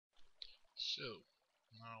So,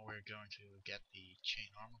 now we're going to get the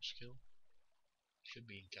chain armor skill. Should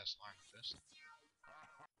be in Castle Ironfist.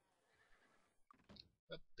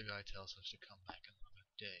 But the guy tells us to come back another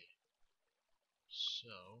day.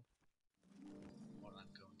 So, what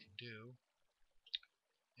I'm going to do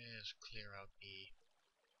is clear out the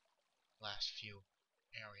last few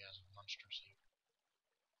areas of monsters here.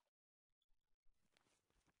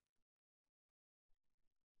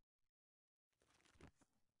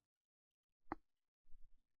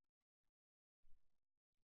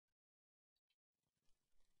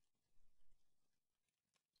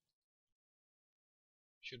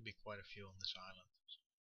 Should be quite a few on this island.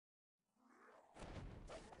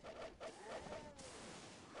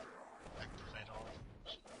 Activate all of them.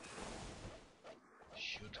 So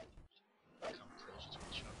should come closer to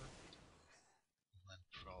each other. And then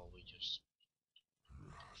probably just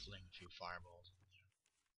fling a few fireballs in there.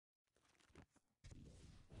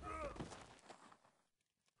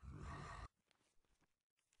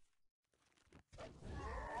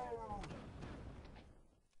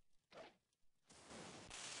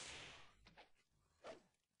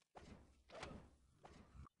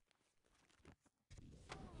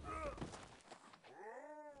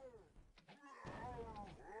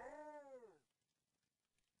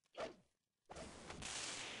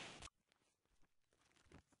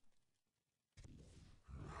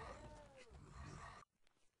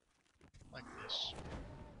 Like this.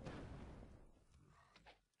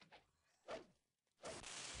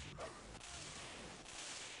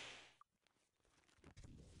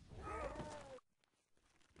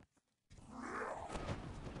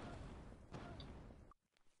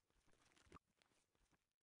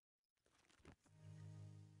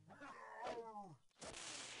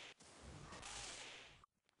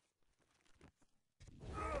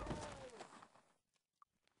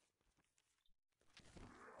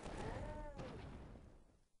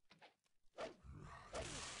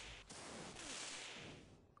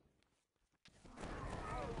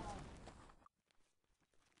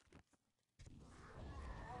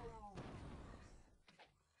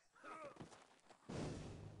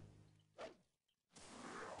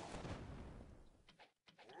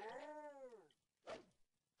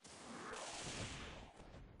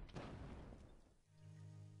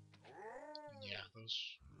 Yeah, those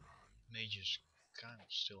mages kind of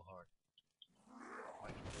still hard.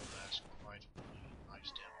 Like will ask quite a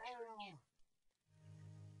nice damage range.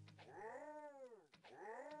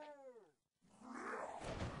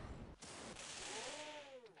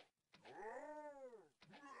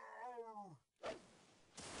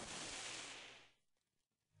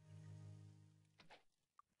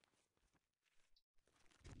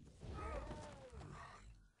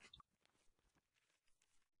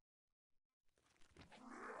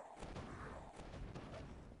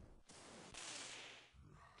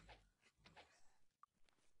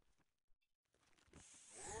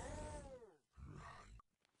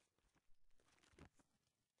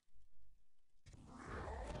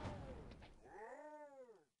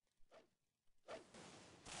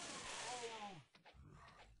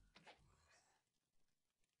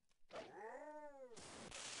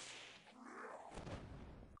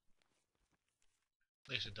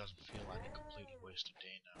 At least it doesn't feel like a completely wasted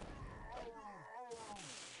day now.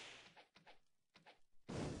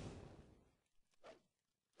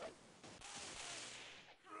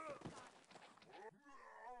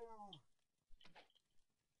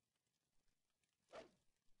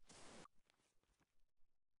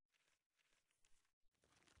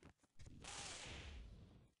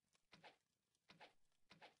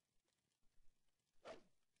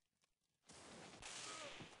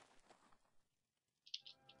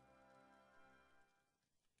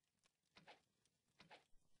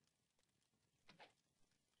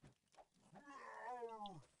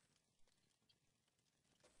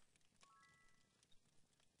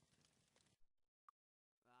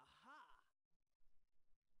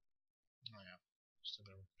 Oh yeah, still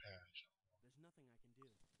gotta repair it. There's nothing I can do.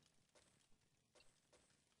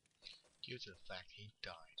 Due to the fact he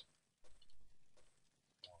died.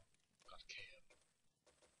 Or got KO'd.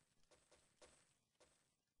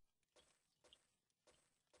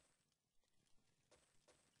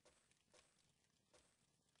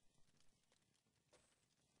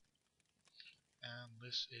 And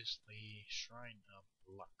this is the Shrine of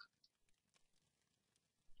Luck.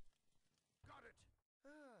 Got it.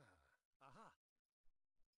 Aha.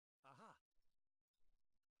 Aha.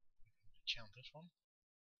 Enchant this one.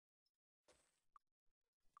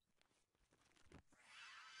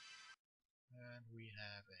 And we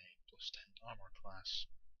have a +10 armor class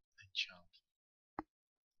enchant.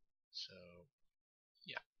 So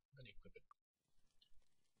yeah, I'm gonna equip it.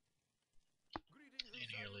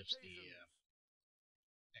 lives the Jesus.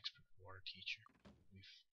 expert water teacher. We've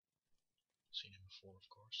seen him before, of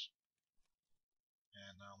course.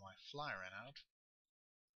 And now my fly ran out.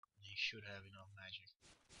 He should have enough magic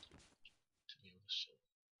to be able to still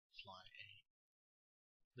fly a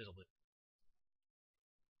little bit.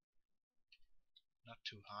 Not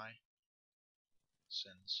too high,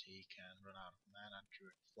 since he can run out of mana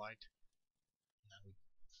during flight, and then we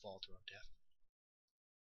fall to our death.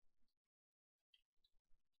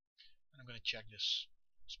 And I'm gonna check this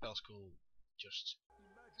spell school, just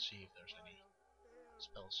see if there's any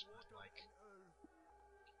spells I like.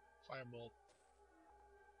 Firebolt,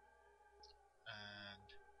 and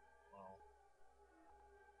well,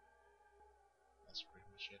 that's pretty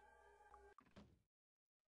much it.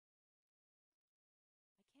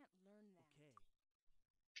 I can't learn them. Okay.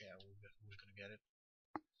 Okay, who's gonna get it?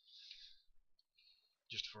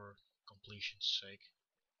 Just for completion's sake.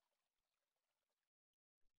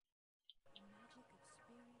 The magic of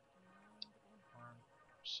spirit, mind, and Arm,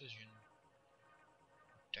 body. precision,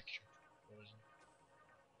 protection from poison.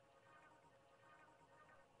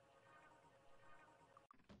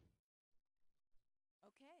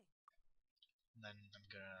 Okay. And then I'm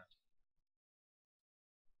gonna,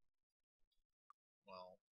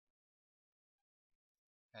 well,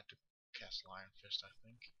 had to cast Iron Fist, I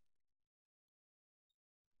think.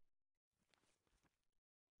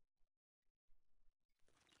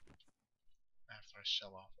 After I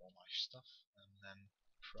sell off all my stuff, and then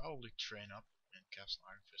probably train up and cast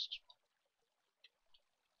Iron Fist as well.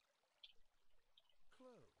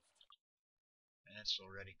 Closed. And it's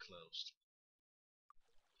already closed.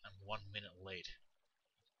 I'm 1 minute late.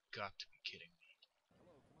 You've got to be kidding me.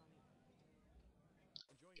 Hello, come on in.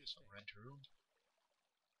 Enjoy your Guess I'll stay. rent a room.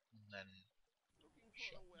 And then Looking for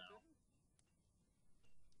shop a now. weapon?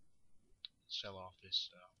 Sell off this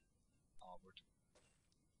Albert.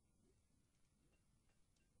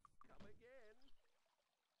 Come again.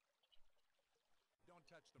 Don't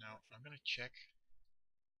touch the Now merchant. I'm gonna check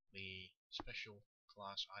the special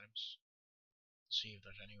class items. See if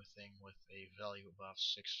there's anything with a value above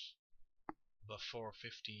 450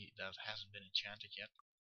 that hasn't been enchanted yet.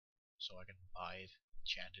 So I can buy it,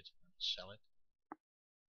 enchant it, and sell it.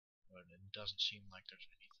 But it doesn't seem like there's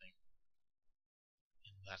anything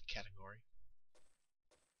in that category.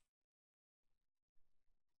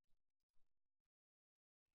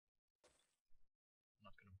 I'm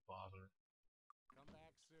not gonna bother Come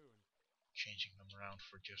back soon. changing them around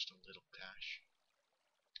for just a little cash.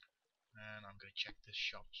 And I'm gonna check this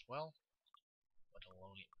shop as well, but it'll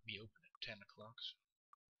only be open at 10 o'clock. So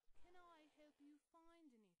Can I help you find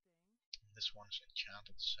anything? this one's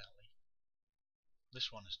enchanted, sadly.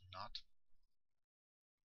 This one is not.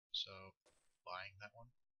 So buying that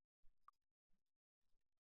one. Thanks.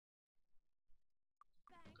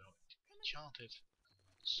 Go into Come enchant it and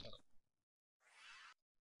then sell it.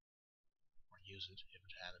 Or use it if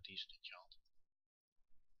it had a decent enchant.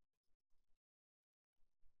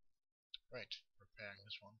 Right, repairing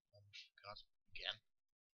this one. Almost forgot. Again.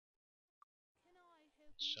 Can I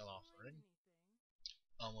help Sell you off the find ring.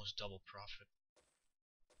 anything? Almost double profit.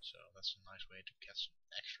 So that's a nice way to get some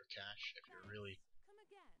extra cash if you're Thanks. Come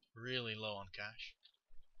again. really low on cash.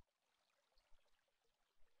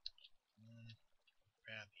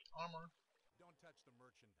 Repair the armor. Don't touch the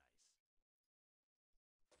merchandise.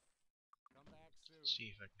 Come back soon. See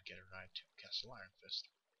if I can get a ride to Castle Iron Fist.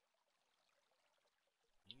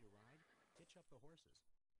 Need a ride? Hitch up the horses.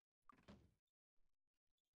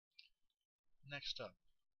 Next up,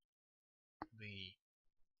 the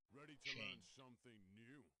Ready to chain. learn something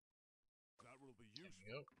new? That will be There useful.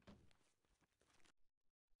 we go.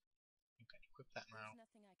 You can equip that now. There's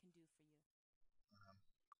nothing I can do for you.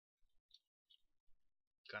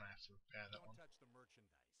 Gonna have to repair that Don't one. touch the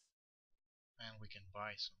merchandise. And we can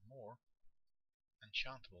buy some more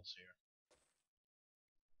enchantables here.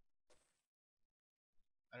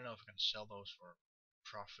 I don't know if we can sell those for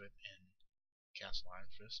profit in Castle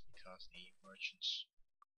Iron Fist because the merchants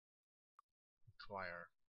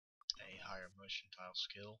require a higher mercantile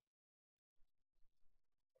skill.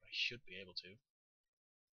 But I should be able to.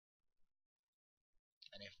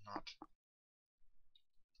 And if not,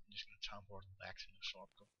 I'm just gonna teleport back to New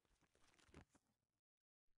Sorpco.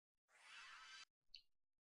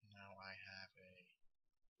 Now I have a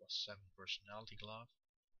 +7 personality glove.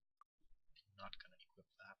 I'm not gonna equip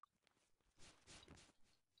that.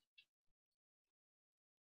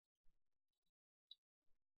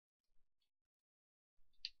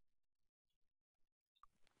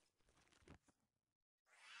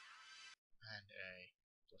 And a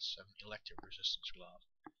 +7 electric resistance glove.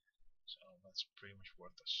 So that's pretty much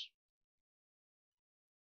worthless.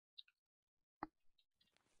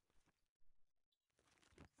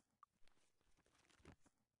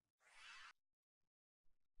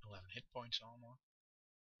 hit points armor.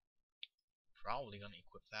 Probably gonna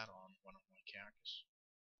equip that on one of my characters.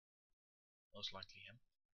 Most likely him.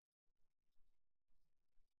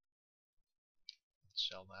 Let's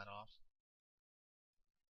sell that off.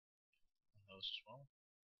 And those as well.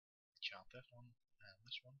 Chop that one and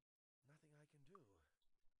this one. Nothing I can do.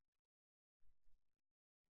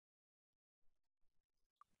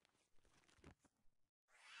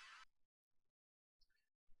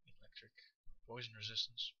 Electric. Poison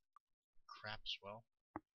resistance. Crap as well.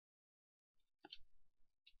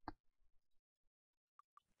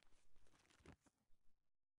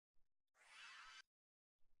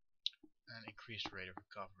 And increased rate of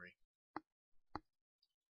recovery.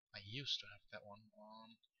 I used to have that one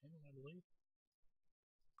on him, I believe.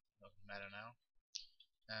 Doesn't matter now.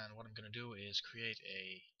 And what I'm gonna do is create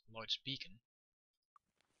a Lloyd's Beacon,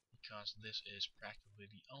 because this is practically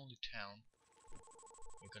the only town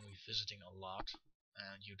you're gonna be visiting a lot,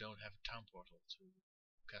 and you don't have a town portal to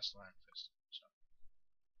Castle Ironfist. So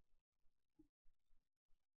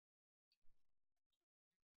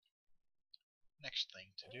next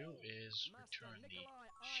thing to do is Master return the Nikolai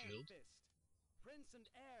shield Ironfist, Prince and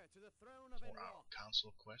heir to the throne of for our Enroth.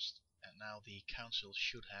 council quest, and now the council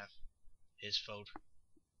should have his vote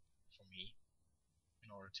for me in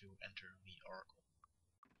order to enter the Oracle.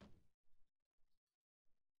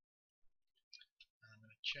 And I'm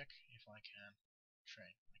gonna check if I can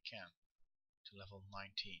train. I can, to level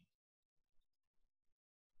 19.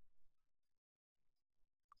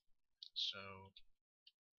 So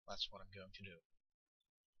that's what I'm going to do.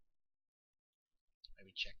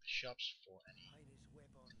 Maybe check the shops for any Hide his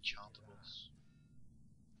weapons, enchantables.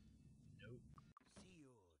 Nope. See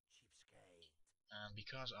you, cheapskate. And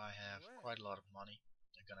because I have quite a lot of money,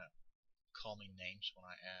 they're gonna call me names when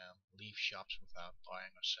I leave shops without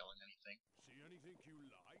buying or selling anything. See anything you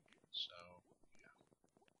like? So yeah.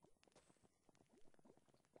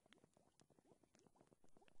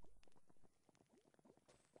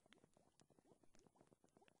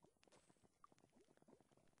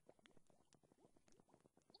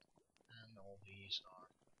 And all these are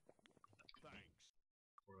Thanks.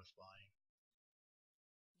 worth buying.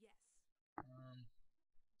 Yes.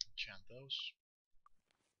 Enchant those.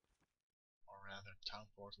 Or rather, town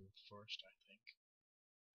portal first, I think.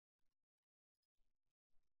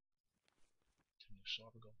 To New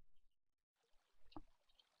Sorbigal.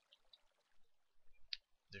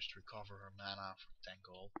 Just recover her mana for 10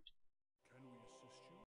 gold.